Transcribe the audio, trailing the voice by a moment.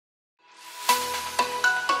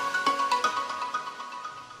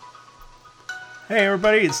Hey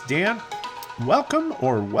everybody, it's Dan.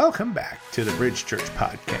 Welcome back to the Bridge Church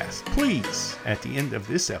Podcast. Please, at the end of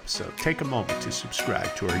this episode, take a moment to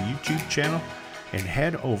subscribe to our YouTube channel and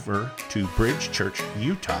head over to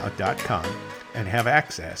bridgechurchutah.com and have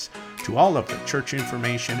access to all of the church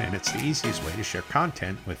information, and it's the easiest way to share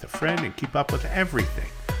content with a friend and keep up with everything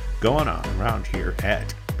going on around here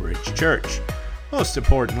at Bridge Church. Most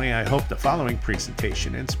importantly, I hope the following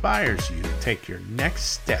presentation inspires you to take your next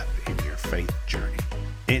step in your faith journey.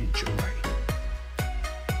 Enjoy.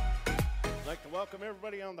 I'd like to welcome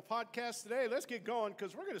everybody on the podcast today. Let's get going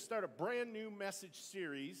because we're going to start a brand new message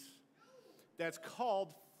series that's called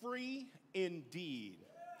Free Indeed.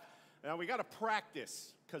 Now, we got to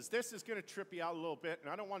practice because this is going to trip you out a little bit,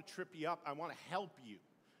 and I don't want to trip you up. I want to help you,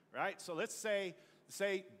 right? So let's say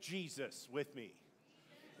Jesus with me.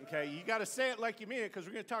 Okay, you got to say it like you mean it because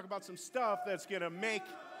we're going to talk about some stuff that's going to make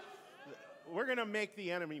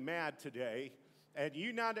the enemy mad today. And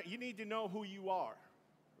you need to know who you are,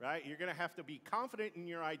 right? You're going to have to be confident in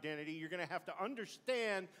your identity. You're going to have to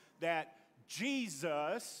understand that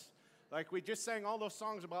Jesus, like we just sang all those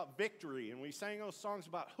songs about victory, and we sang those songs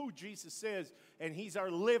about who Jesus is, and he's our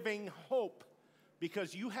living hope.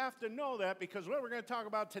 Because you have to know that, because what we're going to talk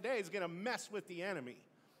about today is going to mess with the enemy.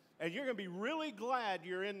 And you're going to be really glad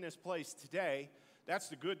you're in this place today. That's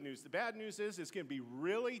the good news. The bad news is it's going to be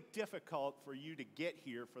really difficult for you to get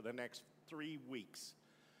here for the next 3 weeks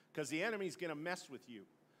because the enemy's going to mess with you.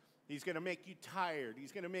 He's going to make you tired.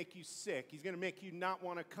 He's going to make you sick. He's going to make you not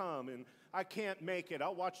want to come. And I can't make it.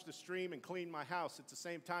 I'll watch the stream and clean my house at the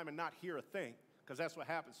same time and not hear a thing because that's what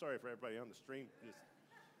happens. Sorry for everybody on the stream. Just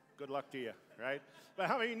good luck to you, right? But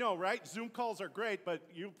how many of you know, right? Zoom calls are great, but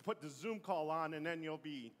you put the Zoom call on and then you'll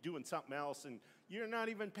be doing something else and you're not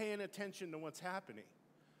even paying attention to what's happening.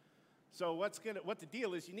 So what the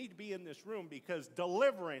deal is, you need to be in this room because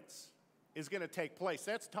deliverance is going to take place.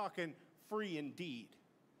 That's talking free indeed.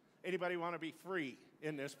 Anybody want to be free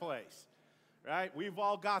in this place, right? We've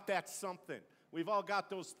all got that something. We've all got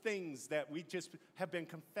those things that we just have been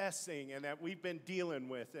confessing and that we've been dealing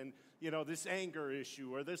with. And, this anger issue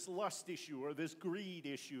or this lust issue or this greed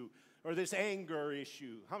issue or this anger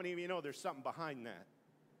issue. How many of you know there's something behind that?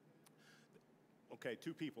 Okay,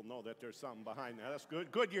 2 people know that there's something behind that. That's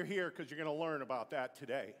good. Good you're here because you're going to learn about that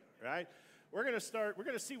today, right? We're going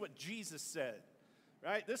to see what Jesus said,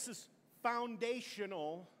 right? This is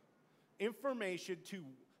foundational information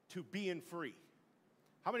to being free.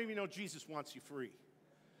 How many of you know Jesus wants you free?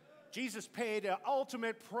 Jesus paid an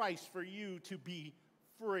ultimate price for you to be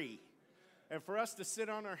free. And for us to sit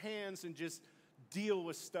on our hands and just deal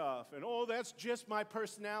with stuff. And, that's just my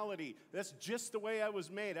personality. That's just the way I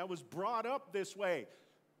was made. I was brought up this way.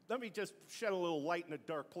 Let me just shed a little light in a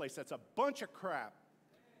dark place. That's a bunch of crap.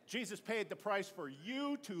 Jesus paid the price for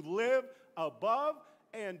you to live above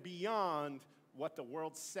and beyond what the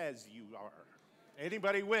world says you are.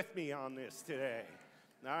 Anybody with me on this today?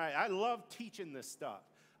 All right, I love teaching this stuff.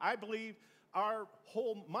 I believe my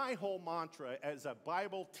whole mantra as a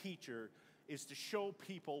Bible teacher is to show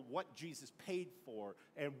people what Jesus paid for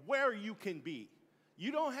and where you can be.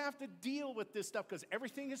 You don't have to deal with this stuff because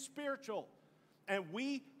everything is spiritual. And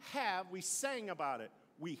we sang about it.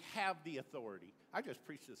 We have the authority. I just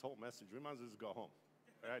preached this whole message. We might as well just go home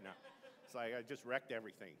right now. It's like I just wrecked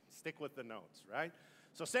everything. Stick with the notes, right?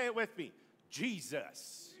 So say it with me.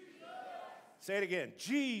 Jesus. Say it again.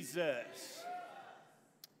 Jesus.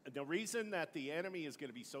 The reason that the enemy is going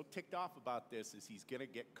to be so ticked off about this is he's going to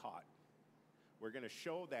get caught. We're going to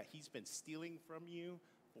show that he's been stealing from you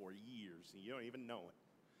for years, and you don't even know it.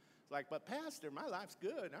 It's like, but Pastor, my life's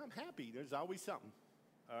good. I'm happy. There's always something,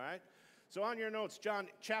 all right? So on your notes, John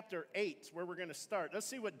chapter 8 is where we're going to start. Let's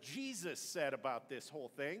see what Jesus said about this whole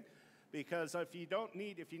thing, because if you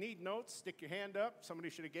need notes, stick your hand up. Somebody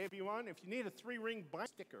should have gave you one. If you need a 3-ring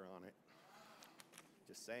sticker on it,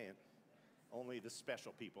 just saying, only the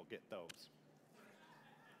special people get those.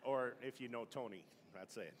 Or if you know Tony,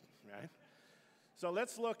 that's it, right? So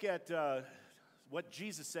let's look at what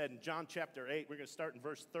Jesus said in John chapter 8. We're going to start in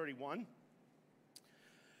verse 31.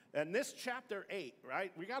 And this chapter 8,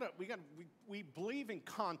 right? We believe in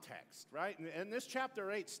context, right? And this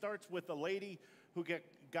chapter 8 starts with a lady who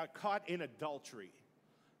got caught in adultery.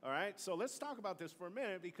 All right? So let's talk about this for a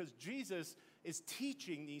minute because Jesus is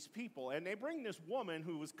teaching these people, and they bring this woman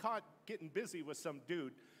who was caught getting busy with some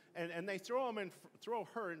dude, and they throw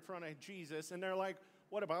her in front of Jesus, and they're like,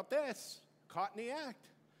 "What about this? Caught in the act."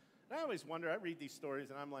 And I always wonder. I read these stories,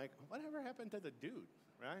 and I'm like, "Whatever happened to the dude?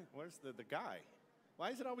 Right? Where's the guy? Why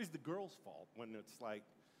is it always the girl's fault when it's like,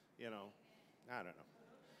 I don't know,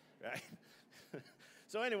 right?"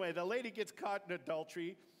 So anyway, the lady gets caught in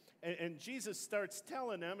adultery. And Jesus starts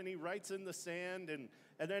telling them, and he writes in the sand, and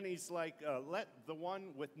then he's like, let the one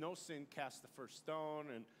with no sin cast the first stone.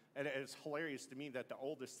 And it's hilarious to me that the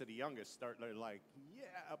oldest to the youngest start like, yeah,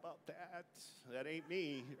 about that. That ain't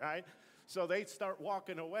me, right? So they start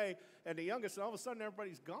walking away, and the youngest, and all of a sudden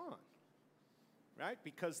everybody's gone, right?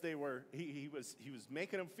 Because he was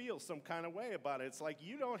making them feel some kind of way about it. It's like,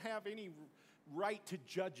 you don't have any right to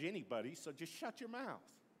judge anybody, so just shut your mouth.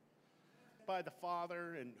 By the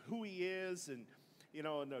Father and who he is, and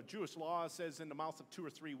and the Jewish law says in the mouth of 2 or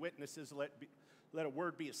 3 witnesses let a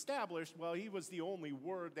word be established. Well, he was the only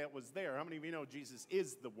word that was there. How many of you know Jesus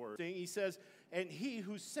is the word? He says, and he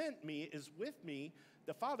who sent me is with me.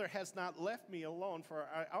 The Father has not left me alone, for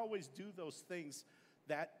I always do those things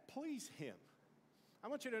that please him. I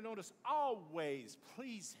want you to notice, always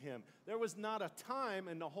please him. There was not a time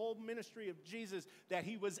in the whole ministry of Jesus that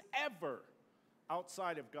he was ever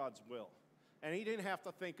outside of God's will. And he didn't have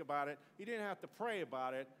to think about it. He didn't have to pray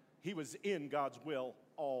about it. He was in God's will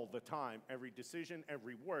all the time, every decision,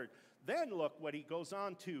 every word. Then look what he goes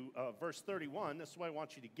on to, verse 31. This is what I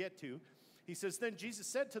want you to get to. He says, then Jesus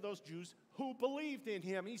said to those Jews who believed in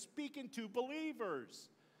him. He's speaking to believers.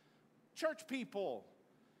 Church people,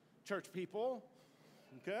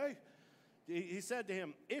 okay? He said to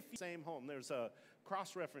him, if you same home, there's a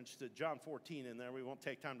cross-reference to John 14 in there. We won't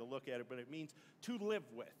take time to look at it, but it means to live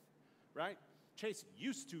with, right? Chase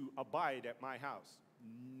used to abide at my house.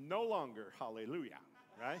 No longer, hallelujah,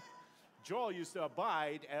 right? Joel used to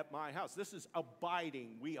abide at my house. This is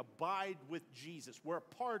abiding. We abide with Jesus. We're a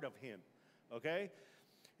part of him, okay?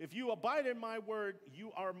 If you abide in my word,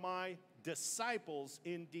 you are my disciples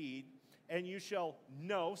indeed, and you shall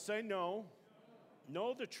know, say no,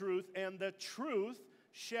 know the truth, and the truth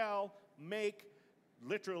shall make,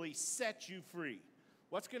 literally set you free.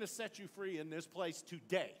 What's going to set you free in this place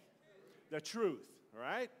today? The truth, all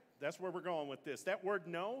right? That's where we're going with this. That word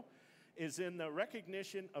know is in the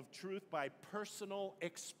recognition of truth by personal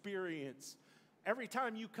experience. Every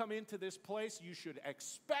time you come into this place, you should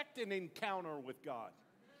expect an encounter with God,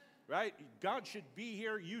 right? God should be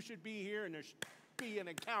here, you should be here, and there should be an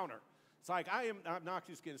encounter. It's like I'm not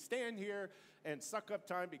just going to stand here and suck up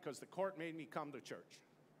time because the court made me come to church.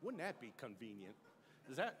 Wouldn't that be convenient?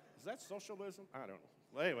 Is that socialism? I don't know.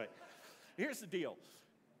 Well, anyway, here's the deal.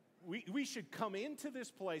 We should come into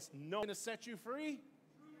this place knowing to set you free.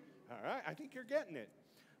 All right, I think you're getting it.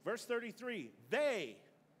 Verse 33, they,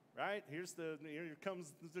 right? Here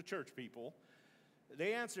comes the church people.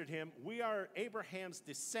 They answered him, we are Abraham's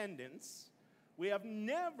descendants. We have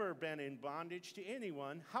never been in bondage to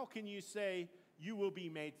anyone. How can you say you will be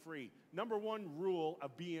made free? Number one rule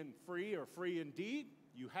of being free or free indeed,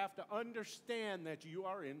 you have to understand that you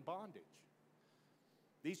are in bondage.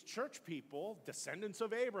 These church people, descendants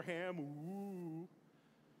of Abraham, ooh,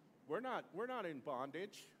 we're not in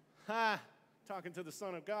bondage. Ha! Talking to the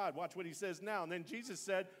Son of God. Watch what he says now. And then Jesus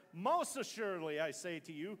said, most assuredly I say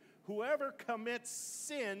to you, whoever commits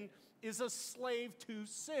sin is a slave to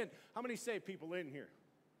sin. How many saved people in here?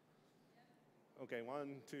 Okay,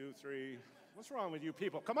 1, 2, 3. What's wrong with you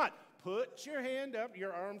people? Come on, put your hand up.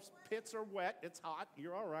 Your armpits are wet. It's hot.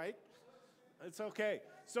 You're all right. It's okay.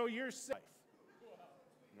 So you're safe.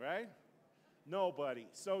 Right? Nobody.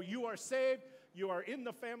 So you are saved, you are in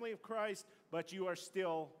the family of Christ, but you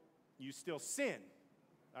still sin.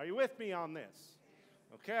 Are you with me on this?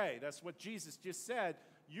 Okay, that's what Jesus just said.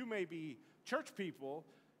 You may be church people,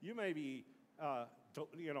 you may be,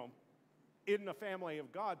 in the family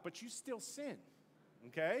of God, but you still sin.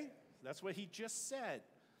 Okay? That's what he just said.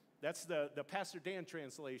 That's the Pastor Dan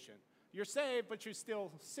translation. You're saved, but you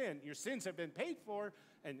still sin. Your sins have been paid for,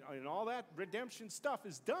 and all that redemption stuff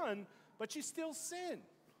is done, but you still sin.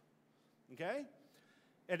 Okay?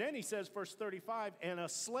 And then he says, verse 35, and a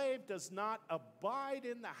slave does not abide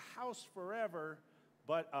in the house forever,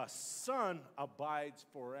 but a son abides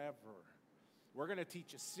forever. We're going to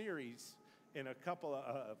teach a series in a couple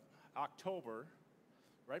of October,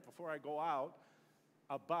 right before I go out,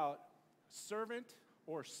 about servant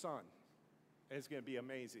or son. It's going to be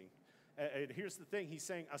amazing. And here's the thing. He's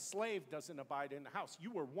saying a slave doesn't abide in the house.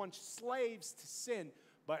 You were once slaves to sin,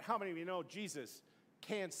 but how many of you know Jesus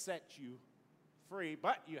can set you free?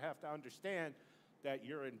 But you have to understand that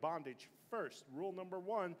you're in bondage first. Rule number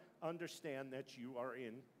 1, understand that you are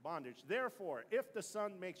in bondage. Therefore, if the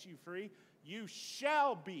Son makes you free, you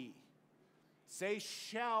shall be, say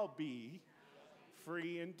shall be,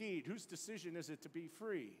 free indeed. Whose decision is it to be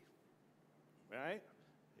free? Right?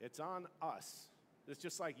 It's on us. It's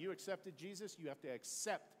just like you accepted Jesus, you have to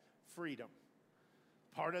accept freedom.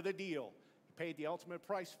 Part of the deal. He paid the ultimate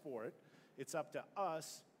price for it. It's up to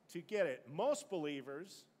us to get it. Most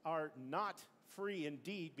believers are not free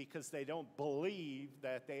indeed because they don't believe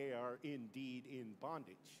that they are indeed in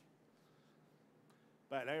bondage.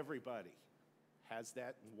 But everybody has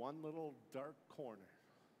that one little dark corner,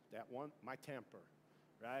 that one, my temper,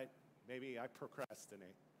 right? Maybe I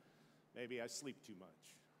procrastinate. Maybe I sleep too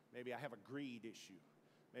much. Maybe I have a greed issue.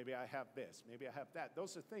 Maybe I have this. Maybe I have that.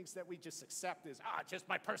 Those are things that we just accept as, just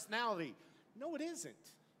my personality. No, it isn't.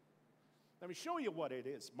 Let me show you what it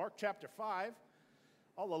is. Mark chapter 5.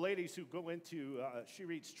 All the ladies who go into She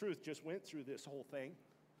Reads Truth just went through this whole thing,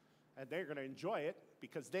 and they're going to enjoy it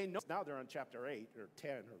because they know now they're on chapter 8 or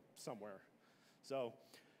 10 or somewhere. So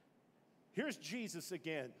here's Jesus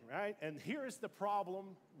again, right? And here's the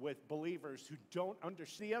problem with believers who don't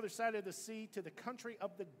understand. The other side of the sea to the country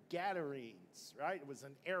of the Gadarenes, right? It was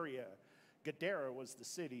an area. Gadara was the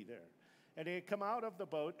city there. And he had come out of the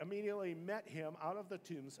boat, immediately met him out of the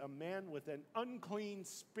tombs, a man with an unclean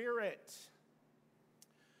spirit.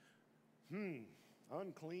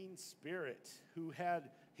 Unclean spirit, who had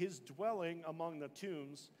his dwelling among the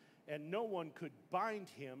tombs, and no one could bind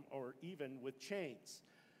him or even with chains.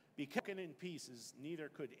 Because in pieces, neither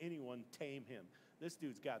could anyone tame him. This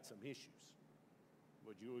dude's got some issues.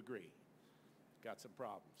 Would you agree? Got some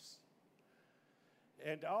problems.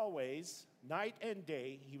 And always, night and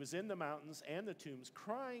day, he was in the mountains and the tombs,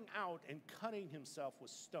 crying out and cutting himself with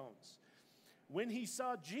stones. When he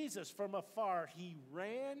saw Jesus from afar, he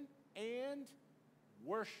ran and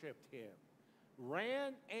worshiped him.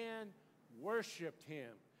 Ran and worshiped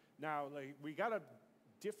him. Now, we got to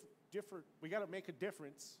we got to make a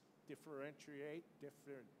difference. Differentiate,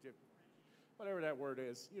 whatever that word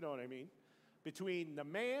is, you know what I mean, between the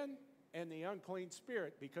man and the unclean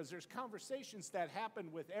spirit, because there's conversations that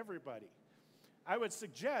happen with everybody. I would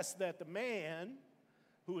suggest that the man,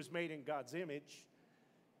 who was made in God's image,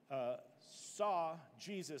 saw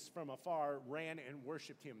Jesus from afar, ran and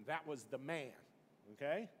worshiped him. That was the man,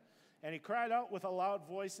 okay? And he cried out with a loud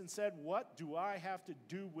voice and said, "What do I have to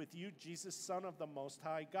do with you, Jesus, Son of the Most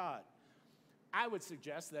High God?" I would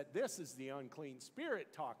suggest that this is the unclean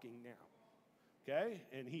spirit talking now, okay?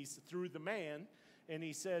 And he's through the man, and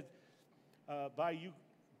he said, by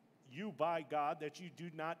God, that you do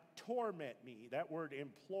not torment me. That word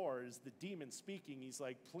implore is the demon speaking. He's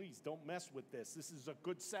like, please don't mess with this. This is a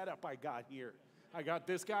good setup I got here. I got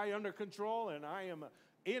this guy under control, and I am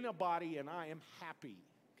in a body, and I am happy,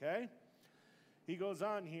 okay? He goes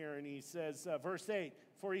on here, and he says, verse 8,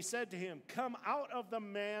 for he said to him, come out of the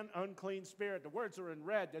man, unclean spirit. The words are in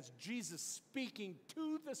red. That's Jesus speaking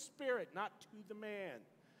to the spirit, not to the man,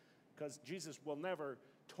 because Jesus will never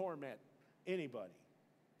torment anybody.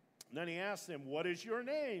 And then he asked him, what is your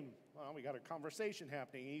name? Well, we got a conversation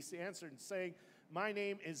happening. He answered saying, my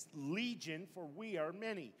name is Legion, for we are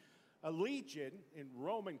many. A legion in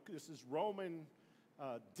Roman, this is Roman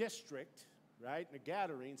district, right, in the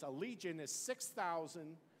Gadarenes. A legion is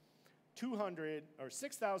 6,200 or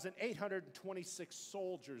 6,826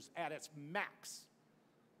 soldiers at its max.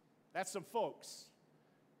 That's some folks.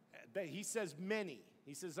 He says many.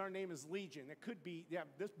 He says our name is Legion. It could be, yeah,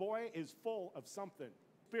 this boy is full of something.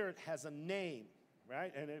 Spirit has a name,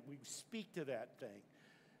 right? And we speak to that thing.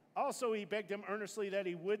 Also, he begged him earnestly that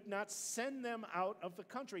he would not send them out of the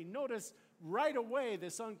country. Notice right away,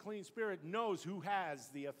 this unclean spirit knows who has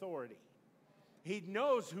the authority. He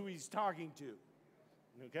knows who he's talking to,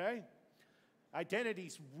 okay?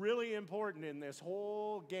 Identity's really important in this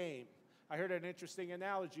whole game. I heard an interesting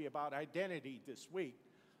analogy about identity this week,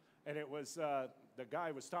 and it was the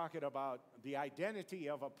guy was talking about the identity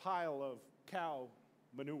of a pile of cow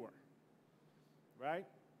manure, right?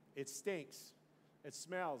 It stinks. It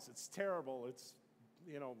smells. It's terrible. It's,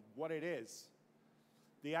 you know, what it is.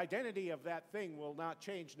 The identity of that thing will not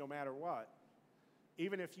change no matter what.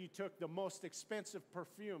 Even if you took the most expensive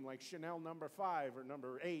perfume, like Chanel number 5 or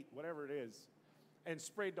number 8, whatever it is, and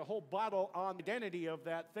sprayed the whole bottle on, the identity of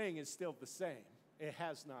that thing is still the same. It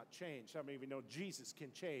has not changed. How many of you know Jesus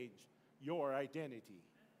can change your identity?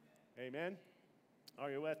 Amen?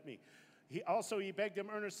 Are you with me? He begged him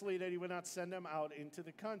earnestly that he would not send them out into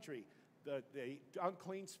the country. The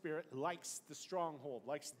unclean spirit likes the stronghold,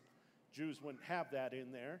 Jews wouldn't have that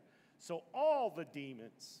in there. So all of the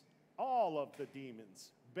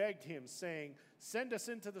demons, begged him, saying, send us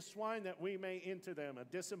into the swine that we may enter them. A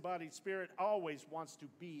disembodied spirit always wants to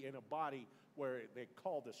be in a body where they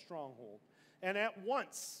call the stronghold. And at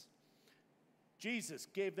once, Jesus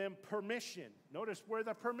gave them permission. Notice where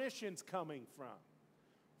the permission's coming from.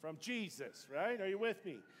 From Jesus, right? Are you with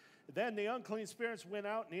me? Then the unclean spirits went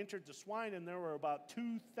out and entered the swine, and there were about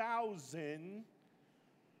 2,000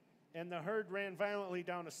 And the herd ran violently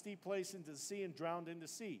down a steep place into the sea and drowned in the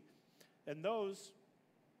sea. And those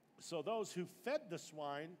who fed the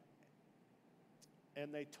swine,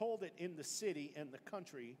 and they told it in the city and the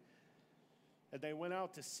country, and they went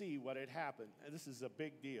out to see what had happened. And this is a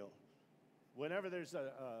big deal. Whenever there's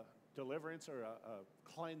a deliverance or a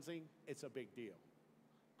cleansing, it's a big deal.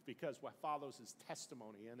 Because what follows is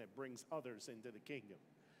testimony, and it brings others into the kingdom.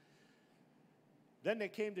 Then they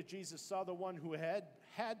came to Jesus, saw the one who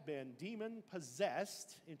had been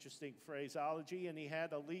demon-possessed, interesting phraseology, and he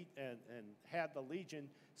had had the legion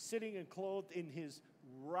sitting and clothed in his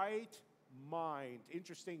right mind.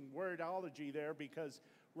 Interesting wordology there, because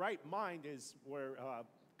right mind is where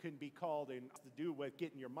can be called and to do with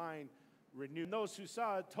getting your mind renewed. And those who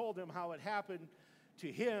saw it told him how it happened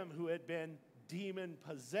to him who had been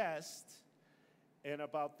demon-possessed and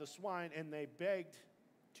about the swine, and they begged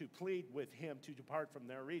to plead with him to depart from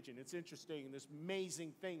their region. It's interesting, this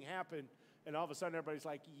amazing thing happened, and all of a sudden everybody's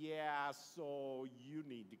like, yeah, so you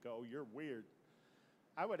need to go, you're weird.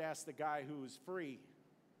 I would ask the guy who's free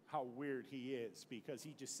how weird he is, because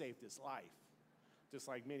he just saved his life. Just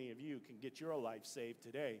like many of you can get your life saved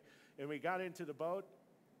today. And we got into the boat.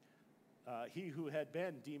 He who had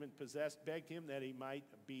been demon-possessed begged him that he might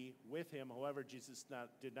be with him. However, Jesus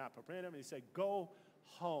did not permit him. He said, go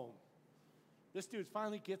home. This dude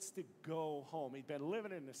finally gets to go home. He'd been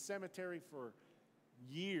living in the cemetery for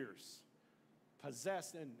years,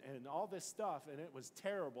 possessed and all this stuff, and it was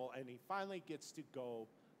terrible, and he finally gets to go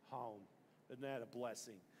home. Isn't that a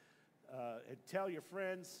blessing? And tell your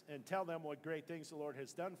friends and tell them what great things the Lord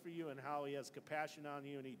has done for you and how he has compassion on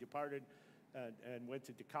you. And he departed and went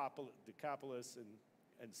to Decapolis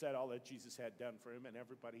and said all that Jesus had done for him, and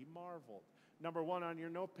everybody marveled. Number 1 on your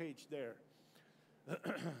note page there.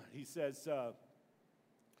 He says,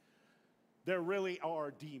 there really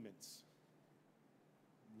are demons.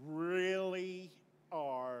 Really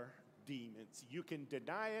are demons. You can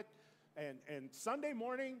deny it, and Sunday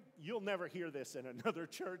morning, you'll never hear this in another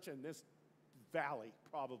church in this valley,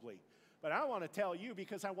 probably. But I want to tell you,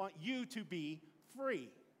 because I want you to be free.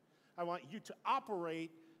 I want you to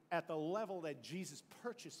operate at the level that Jesus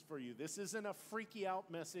purchased for you. This isn't a freaky out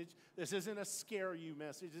message. This isn't a scare you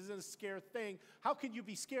message. This isn't a scare thing. How can you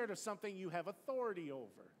be scared of something you have authority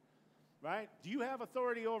over? Right? Do you have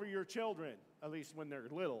authority over your children? At least when they're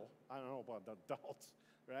little. I don't know about the adults.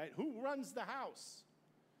 Right? Who runs the house?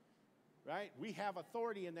 Right? We have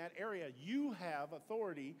authority in that area. You have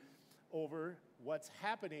authority over what's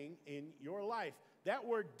happening in your life. That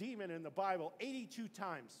word demon in the Bible, 82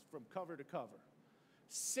 times from cover to cover.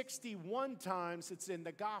 61 times it's in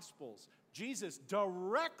the Gospels. Jesus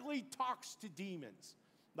directly talks to demons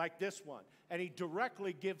like this one, and he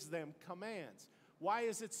directly gives them commands. Why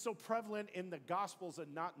is it so prevalent in the Gospels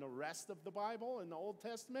and not in the rest of the Bible, in the Old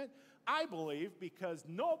Testament? I believe because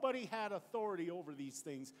nobody had authority over these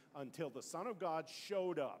things until the Son of God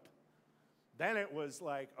showed up. Then it was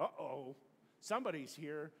like, uh-oh, somebody's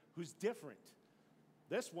here who's different.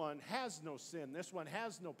 This one has no sin. This one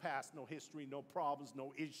has no past, no history, no problems,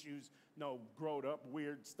 no issues, no grown up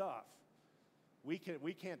weird stuff. We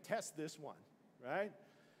can't test this one, right?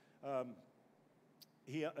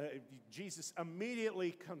 Jesus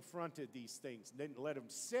immediately confronted these things. Didn't let him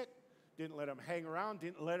sit, didn't let him hang around,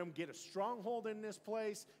 didn't let him get a stronghold in this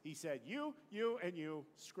place. He said, you, and you,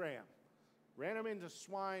 scram. Ran them into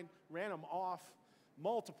swine, ran them off.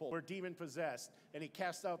 Multiple were demon-possessed, and he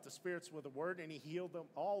cast out the spirits with a word, and he healed them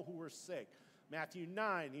all who were sick. Matthew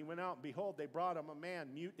 9, he went out, and behold, they brought him a man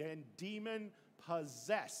mute and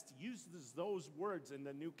demon-possessed. Uses those words in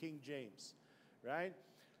the New King James, right?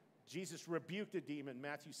 Jesus rebuked the demon,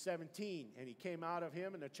 Matthew 17, and he came out of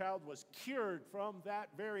him, and the child was cured from that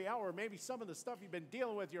very hour. Maybe some of the stuff you've been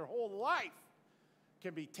dealing with your whole life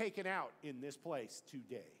can be taken out in this place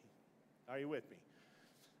today. Are you with me?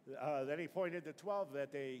 Then he pointed to 12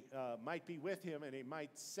 that they might be with him, and he might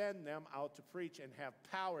send them out to preach and have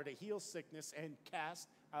power to heal sickness and cast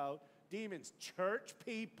out demons. Church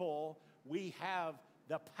people, we have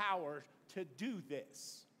the power to do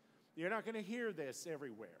this. You're not going to hear this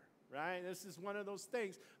everywhere, right? This is one of those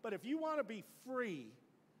things. But if you want to be free,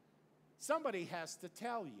 somebody has to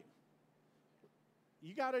tell you.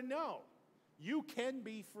 You got to know. You can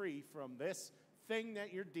be free from this thing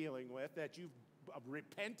that you're dealing with, that you've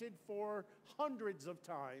repented for hundreds of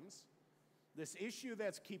times, this issue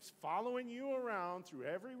that keeps following you around through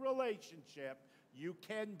every relationship. You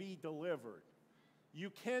can be delivered. You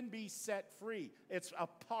can be set free. It's a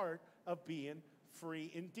part of being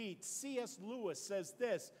free indeed. C.S. Lewis says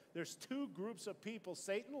this: there's two groups of people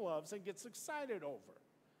Satan loves and gets excited over.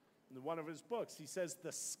 In one of his books, he says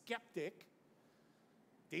the skeptic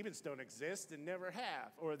demons don't exist and never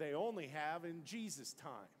have, or they only have in Jesus'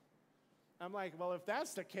 time. I'm like, well, if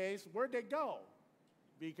that's the case, where'd they go?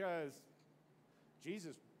 Because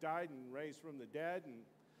Jesus died and raised from the dead and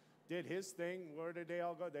did his thing. Where did they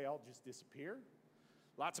all go? They all just disappear?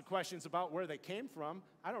 Lots of questions about where they came from.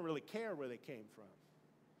 I don't really care where they came from.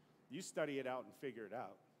 You study it out and figure it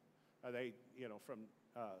out. Are they, from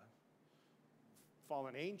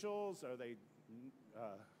fallen angels? Are they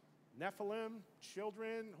Nephilim,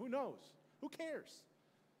 children? Who knows? Who cares?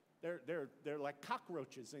 They're like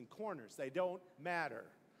cockroaches in corners. They don't matter,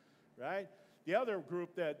 right? The other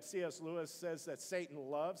group that C.S. Lewis says that Satan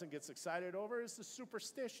loves and gets excited over is the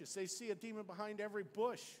superstitious. They see a demon behind every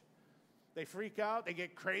bush. They freak out. They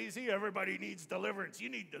get crazy. Everybody needs deliverance. You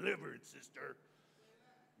need deliverance, sister.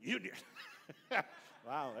 You need.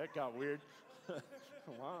 Wow, that got weird.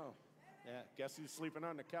 Wow. Yeah, guess who's sleeping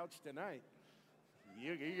on the couch tonight?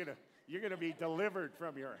 You're gonna be delivered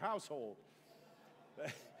from your household.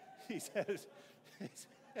 He says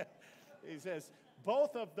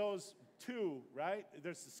both of those two, right?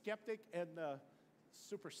 There's the skeptic and the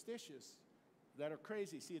superstitious that are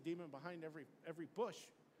crazy. See a demon behind every bush.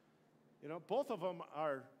 Both of them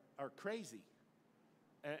are crazy.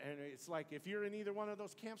 And it's like if you're in either one of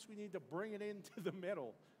those camps, we need to bring it into the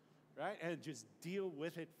middle, right? And just deal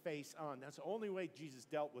with it face on. That's the only way Jesus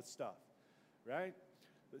dealt with stuff, right?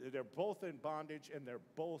 They're both in bondage and they're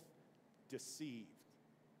both deceived,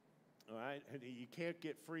 all right? And you can't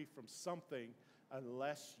get free from something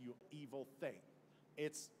unless you evil thing.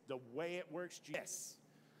 It's the way it works. Yes.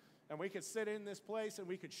 And we could sit in this place and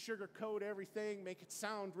we could sugarcoat everything, make it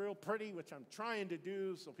sound real pretty, which I'm trying to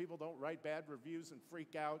do so people don't write bad reviews and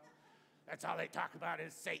freak out. That's all they talk about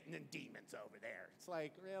is Satan and demons over there. It's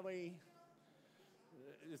like, really?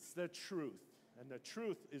 It's the truth. And the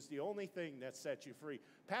truth is the only thing that sets you free.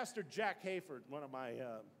 Pastor Jack Hayford, one of my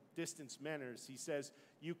distance mentors, he says,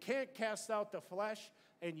 you can't cast out the flesh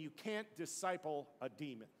and you can't disciple a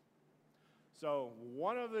demon. So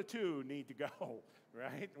one of the two need to go,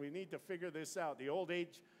 right? We need to figure this out. The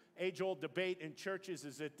age-old debate in churches,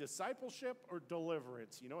 is it discipleship or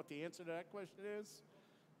deliverance? You know what the answer to that question is?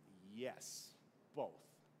 Yes, both,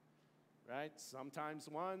 right? Sometimes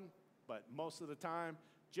one, but most of the time,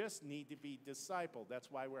 just need to be discipled.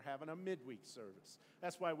 That's why we're having a midweek service.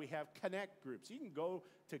 That's why we have connect groups. You can go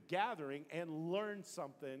to gathering and learn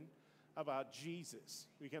something about Jesus.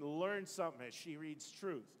 We can learn something as she reads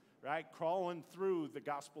truth, right? Crawling through the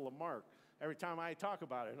Gospel of Mark. Every time I talk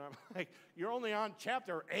about it, and I'm like, you're only on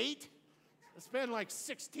chapter 8? It's been like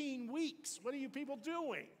 16 weeks. What are you people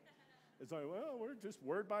doing? It's like, well, we're just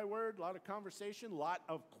word by word, a lot of conversation, a lot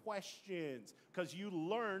of questions, because you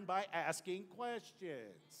learn by asking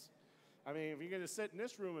questions. I mean, if you're going to sit in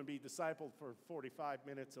this room and be discipled for 45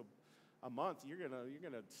 minutes a month, you're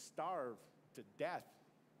gonna starve to death.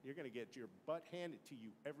 You're going to get your butt handed to you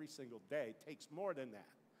every single day. It takes more than that.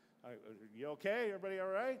 Are you okay? Everybody all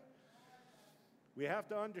right? We have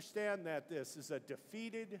to understand that this is a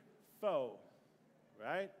defeated foe,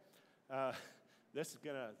 right? This is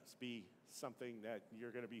going to be something that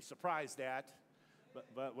you're going to be surprised at.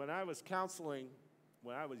 But when I was counseling,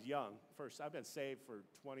 when I was young, first, I've been saved for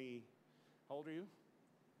 20, how old are you?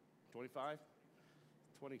 25?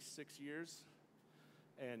 26 years.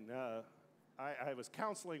 And I was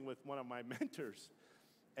counseling with one of my mentors,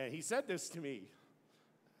 and he said this to me.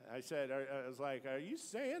 I was like, are you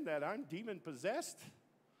saying that I'm demon-possessed?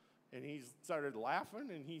 And he started laughing,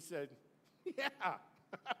 and he said, yeah,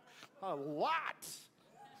 a lot.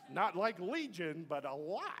 Not like Legion, but a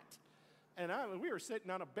lot. And we were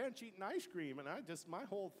sitting on a bench eating ice cream, and my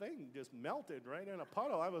whole thing just melted right in a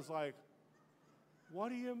puddle. I was like, what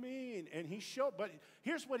do you mean? And but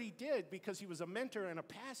here's what he did, because he was a mentor and a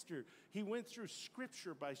pastor. He went through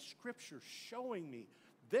scripture by scripture showing me,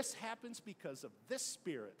 this happens because of this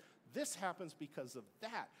spirit. This happens because of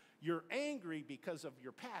that. You're angry because of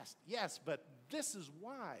your past. Yes, but this is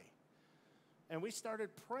why. And we started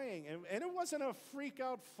praying. And it wasn't a freak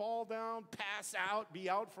out, fall down, pass out, be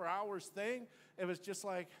out for hours thing. It was just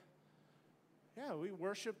like, yeah, we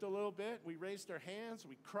worshiped a little bit. We raised our hands.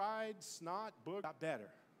 We cried, snot, book, got better.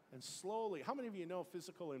 And slowly, how many of you know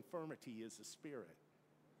physical infirmity is a spirit?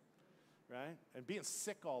 Right? And being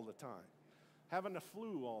sick all the time. Having the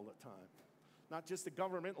flu all the time. Not just the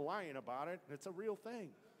government lying about it. It's a real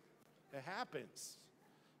thing. It happens.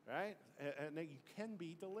 Right? And you can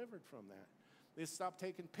be delivered from that. They stop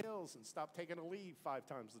taking pills and stop taking a leave 5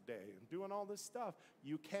 times a day and doing all this stuff.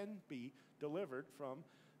 You can be delivered from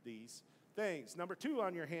these things. Number 2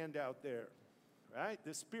 on your handout there, right?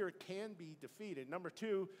 The spirit can be defeated. Number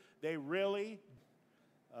 2, they really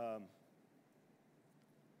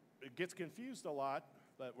it gets confused a lot,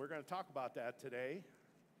 but we're going to talk about that today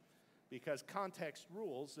because context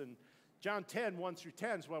rules. And John 10, 1 through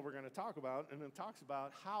 10 is what we're going to talk about, and it talks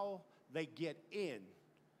about how they get in,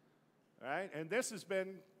 right? And this has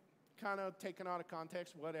been kind of taken out of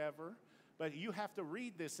context, whatever, but you have to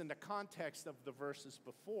read this in the context of the verses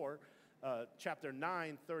before, chapter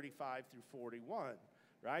 9, 35 through 41,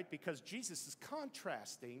 right? Because Jesus is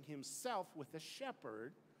contrasting himself with a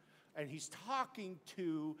shepherd, and he's talking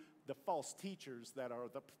to the false teachers that are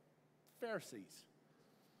the Pharisees.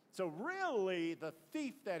 So really, the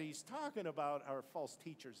thief that he's talking about are false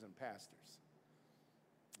teachers and pastors.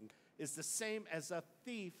 It's the same as a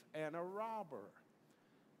thief and a robber.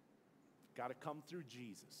 Got to come through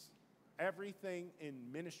Jesus. Everything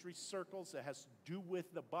in ministry circles that has to do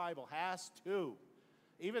with the Bible has to.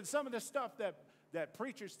 Even some of the stuff that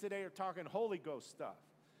preachers today are talking Holy Ghost stuff.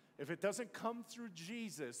 If it doesn't come through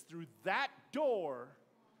Jesus, through that door,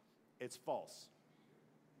 it's false.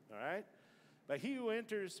 All right? But he who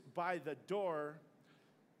enters by the door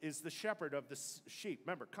is the shepherd of the sheep.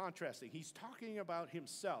 Remember, contrasting. He's talking about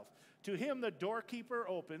himself. To him the doorkeeper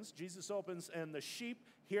opens, Jesus opens, and the sheep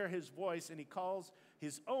hear his voice, and he calls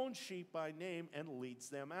his own sheep by name and leads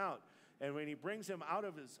them out. And when he brings them out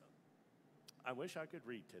of his, I wish I could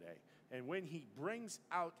read today. And when he brings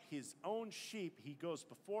out his own sheep, he goes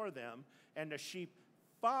before them, and the sheep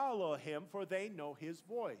follow him, for they know his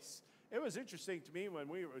voice. It was interesting to me when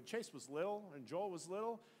Chase was little and Joel was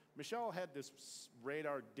little. Michelle had this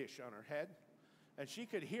radar dish on her head, and she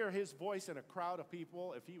could hear his voice in a crowd of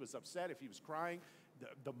people. If he was upset, if he was crying,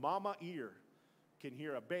 the mama ear can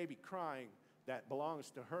hear a baby crying that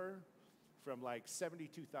belongs to her from like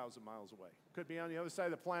 72,000 miles away. Could be on the other side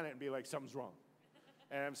of the planet and be like, something's wrong.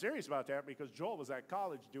 And I'm serious about that because Joel was at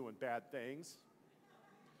college doing bad things.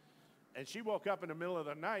 And she woke up in the middle of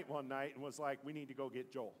the night one night and was like, we need to go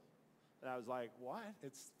get Joel. And I was like, what?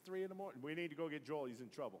 It's 3 in the morning. We need to go get Joel. He's in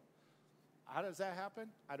trouble. How does that happen?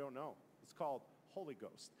 I don't know. It's called Holy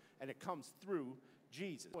Ghost. And it comes through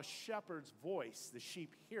Jesus. A shepherd's voice, the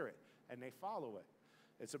sheep hear it, and they follow it.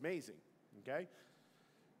 It's amazing, okay?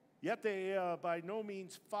 Yet they by no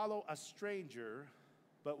means follow a stranger,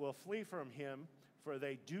 but will flee from him, for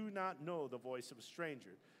they do not know the voice of a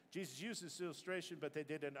stranger. Jesus used this illustration, but they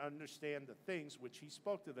didn't understand the things which he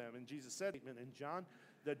spoke to them. And Jesus said in John,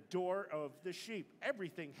 the door of the sheep.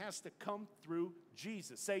 Everything has to come through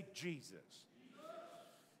Jesus. Say Jesus.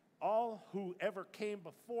 All who ever came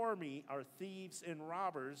before me are thieves and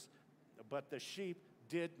robbers, but the sheep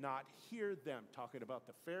did not hear them. Talking about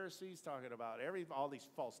the Pharisees, talking about all these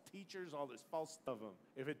false teachers, all this false of them.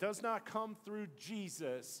 If it does not come through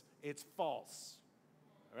Jesus, it's false.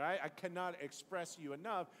 All right? I cannot express you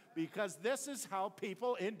enough because this is how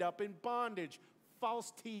people end up in bondage.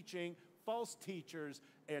 False teaching, false teachers,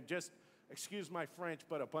 and just, excuse my French,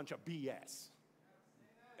 but a bunch of BS.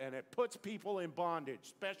 And it puts people in bondage,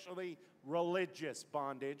 especially religious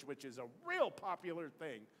bondage, which is a real popular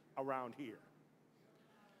thing around here.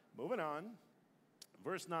 Moving on,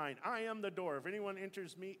 verse 9, I am the door. If anyone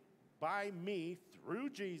enters by me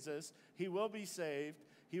through Jesus, he will be saved.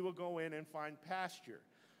 He will go in and find pasture.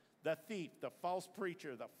 The thief, the false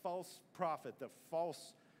preacher, the false prophet, the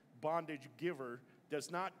false bondage giver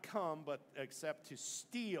does not come but except to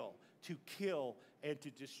steal, to kill, and to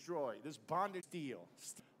destroy. This bondage steal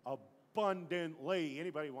abundantly.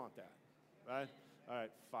 Anybody want that? Right? All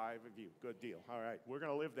right, 5 of you. Good deal. All right, we're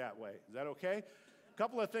going to live that way. Is that okay? A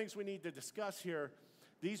couple of things we need to discuss here.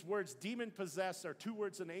 These words, demon-possessed, are 2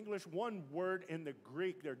 words in English, 1 word in the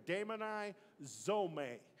Greek. They're daimoni,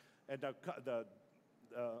 zome. And the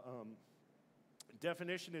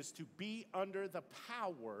definition is to be under the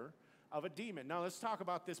power of a demon. Now, let's talk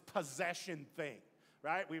about this possession thing,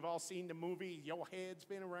 right? We've all seen the movie, your head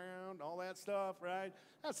spin around, all that stuff, right?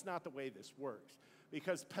 That's not the way this works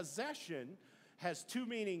because possession has 2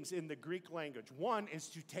 meanings in the Greek language. 1 is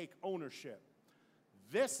to take ownership.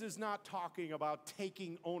 This is not talking about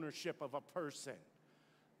taking ownership of a person.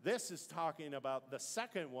 This is talking about the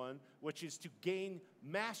second one, which is to gain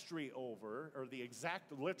mastery over, or the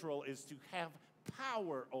exact literal is to have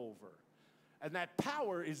power over. And that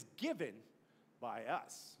power is given by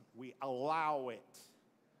us. We allow it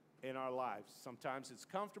in our lives. Sometimes it's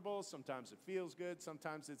comfortable, sometimes it feels good,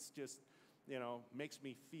 sometimes it's just, makes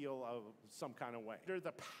me feel some kind of way. Under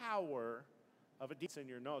the power of a demon in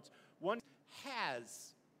your notes. One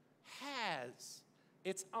has,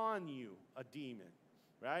 it's on you, a demon,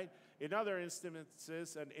 right? In other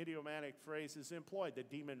instances, an idiomatic phrase is employed. The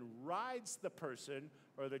demon rides the person,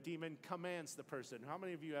 or the demon commands the person. How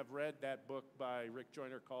many of you have read that book by Rick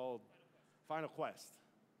Joyner called Final Quest?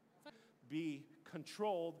 Be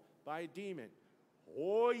controlled by a demon.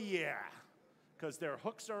 Oh, yeah. Because their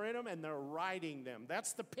hooks are in them and they're riding them.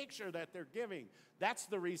 That's the picture that they're giving. That's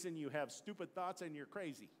the reason you have stupid thoughts and you're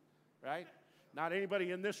crazy, right? Not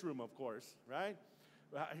anybody in this room, of course, right?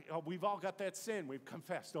 We've all got that sin. We've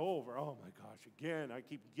confessed over. Oh, my gosh, again, I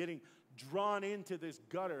keep getting drawn into this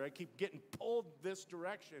gutter. I keep getting pulled this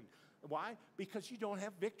direction. Why? Because you don't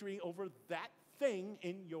have victory over that thing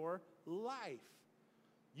in your life.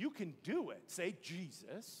 You can do it. Say,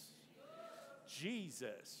 Jesus.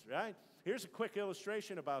 Jesus, right? Here's a quick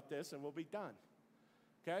illustration about this, and we'll be done.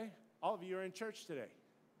 Okay? All of you are in church today.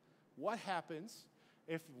 What happens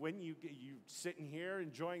if when you're sitting here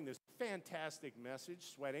enjoying this fantastic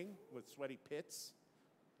message, sweating with sweaty pits,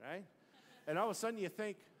 right? And all of a sudden you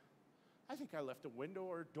think, I think I left a window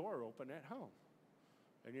or a door open at home.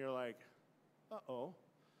 And you're like, uh-oh.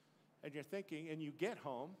 And you're thinking, and you get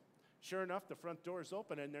home, sure enough, the front door is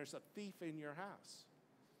open and there's a thief in your house.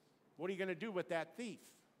 What are you going to do with that thief?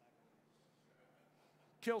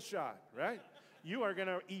 Kill shot, right? You are going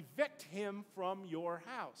to evict him from your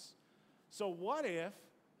house. So what if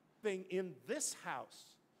thing in this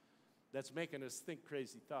house that's making us think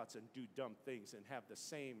crazy thoughts and do dumb things and have the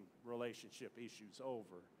same relationship issues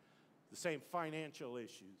over, the same financial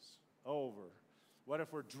issues over? What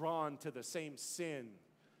if we're drawn to the same sin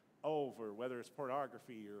over, whether it's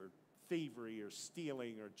pornography or thievery or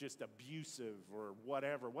stealing or just abusive or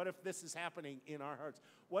whatever? What if this is happening in our hearts?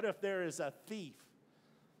 What if there is a thief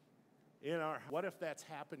in our, what if that's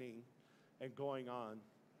happening and going on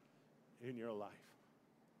in your life?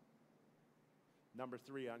 Number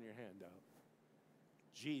 3 on your handout.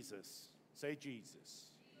 Jesus. Say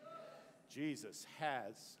Jesus. Jesus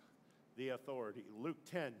has the authority. Luke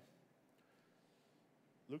 10.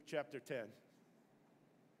 Luke chapter 10.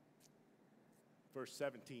 Verse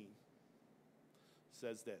 17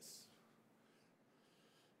 says this.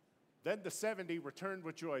 Then the 70 returned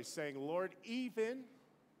with joy, saying, Lord, even,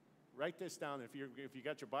 write this down if you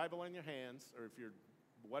got your Bible in your hands, or if you're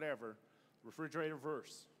whatever, refrigerator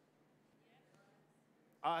verse.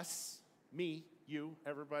 Us, me, you,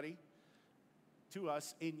 everybody, to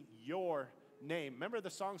us in your name. Remember the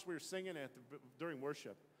songs we were singing during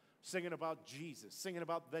worship? Singing about Jesus, singing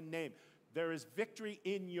about the name. There is victory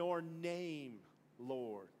in your name,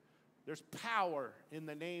 Lord. There's power in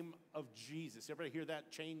the name of Jesus. Everybody hear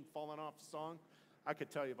that chain falling off song? I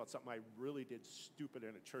could tell you about something I really did stupid in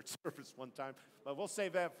a church service one time, but we'll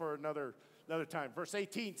save that for another time. Verse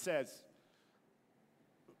 18 says,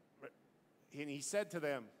 and he said to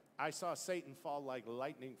them, I saw Satan fall like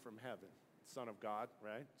lightning from heaven. Son of God,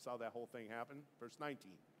 right? Saw that whole thing happen. Verse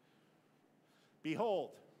 19.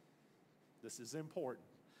 Behold, this is important.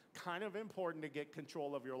 Kind of important to get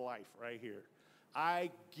control of your life right here.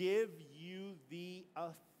 I give you the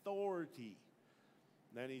authority.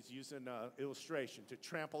 Then he's using an illustration to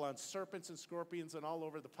trample on serpents and scorpions and all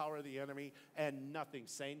over the power of the enemy, and nothing,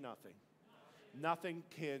 say nothing. Nothing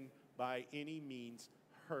can by any means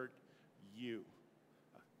hurt you.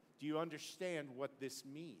 Do you understand what this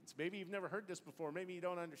means? Maybe you've never heard this before. Maybe you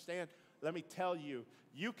don't understand. Let me tell you,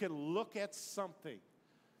 you can look at something.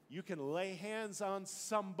 You can lay hands on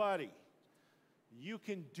somebody. You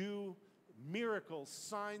can do miracles,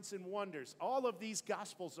 signs, and wonders. All of these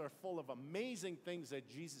gospels are full of amazing things that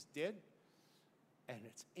Jesus did, and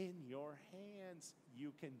it's in your hands.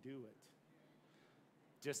 You can do it.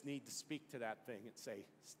 Just need to speak to that thing and say,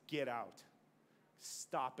 get out.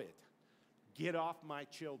 Stop it. Get off my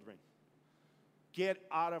children. Get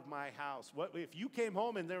out of my house. What if you came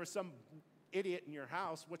home and there was some idiot in your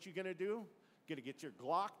house? What you going to do? Going to get your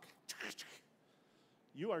Glock?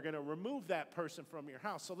 You are going to remove that person from your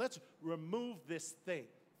house. So let's remove this thing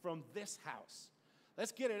from this house.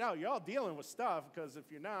 Let's get it out. You're all dealing with stuff, because if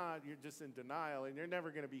you're not, you're just in denial and you're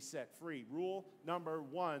never going to be set free. Rule number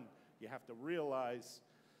 1, you have to realize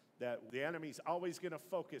that the enemy's always going to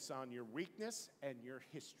focus on your weakness and your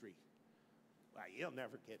history. Well, you'll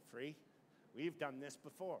never get free. We've done this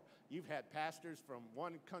before. You've had pastors from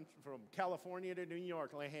one country, from California to New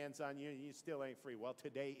York, lay hands on you and you still ain't free. Well,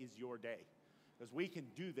 today is your day, because we can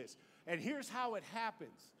do this. And here's how it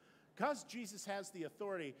happens. Because Jesus has the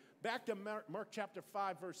authority, back to Mark chapter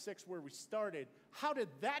 5, verse 6, where we started, how did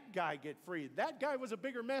that guy get free? That guy was a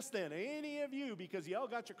bigger mess than any of you, because you all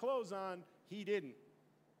got your clothes on. He didn't.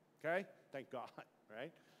 Okay? Thank God,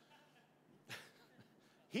 right?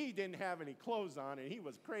 He didn't have any clothes on, and he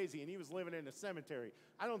was crazy, and he was living in a cemetery.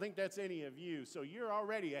 I don't think that's any of you, so you're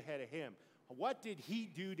already ahead of him. What did he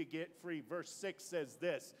do to get free? Verse 6 says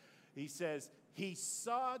this. He says, he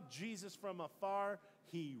saw Jesus from afar.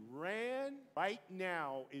 He ran. Right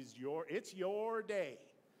now it's your day.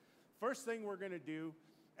 First thing we're going to do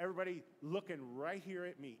everybody looking right here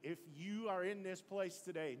at me. If you are in this place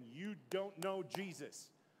today and you don't know Jesus,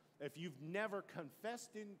 if you've never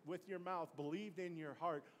confessed with your mouth, believed in your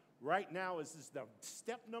heart, right now is the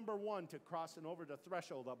step number one to crossing over the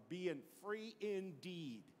threshold of being free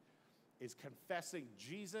indeed, is confessing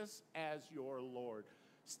Jesus as your Lord.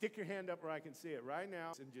 Stick your hand up where I can see it right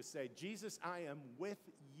now and just say, Jesus, I am with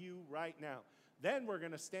you right now. Then we're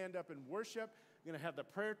going to stand up and worship. We're going to have the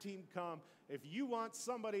prayer team come. If you want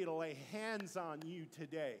somebody to lay hands on you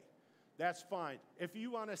today, that's fine. If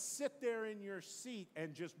you want to sit there in your seat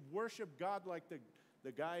and just worship God like the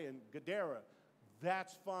guy in Gadara,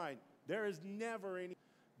 that's fine. There is never any.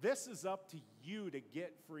 This is up to you to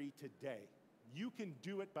get free today. You can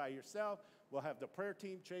do it by yourself. We'll have the prayer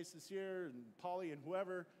team, Chase is here, and Polly and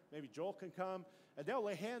whoever, maybe Joel can come, and they'll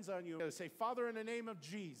lay hands on you and say, Father, in the name of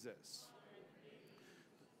Jesus,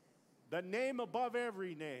 the name above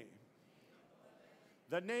every name,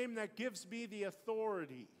 the name that gives me the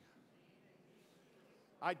authority,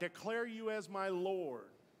 I declare you as my Lord,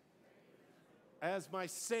 as my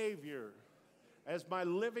Savior, as my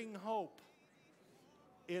living hope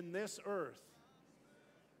in this earth.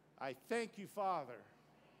 I thank you, Father,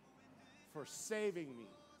 for saving me,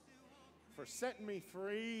 for setting me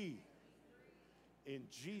free. In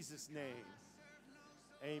Jesus' name,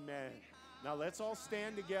 amen. Now let's all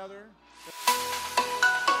stand together.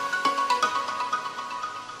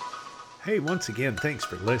 Hey, once again, thanks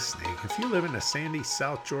for listening. If you live in the Sandy,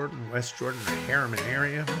 South Jordan, West Jordan, or Harriman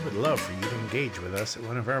area, we would love for you to engage with us at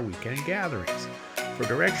one of our weekend gatherings. For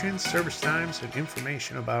directions, service times, and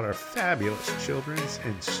information about our fabulous children's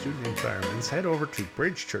and student environments, head over to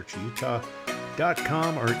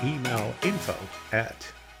bridgechurchutah.com or email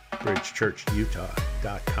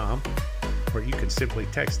info@bridgechurchutah.com, or you can simply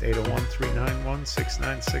text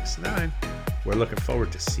 801-391-6969. We're looking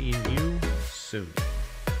forward to seeing you soon.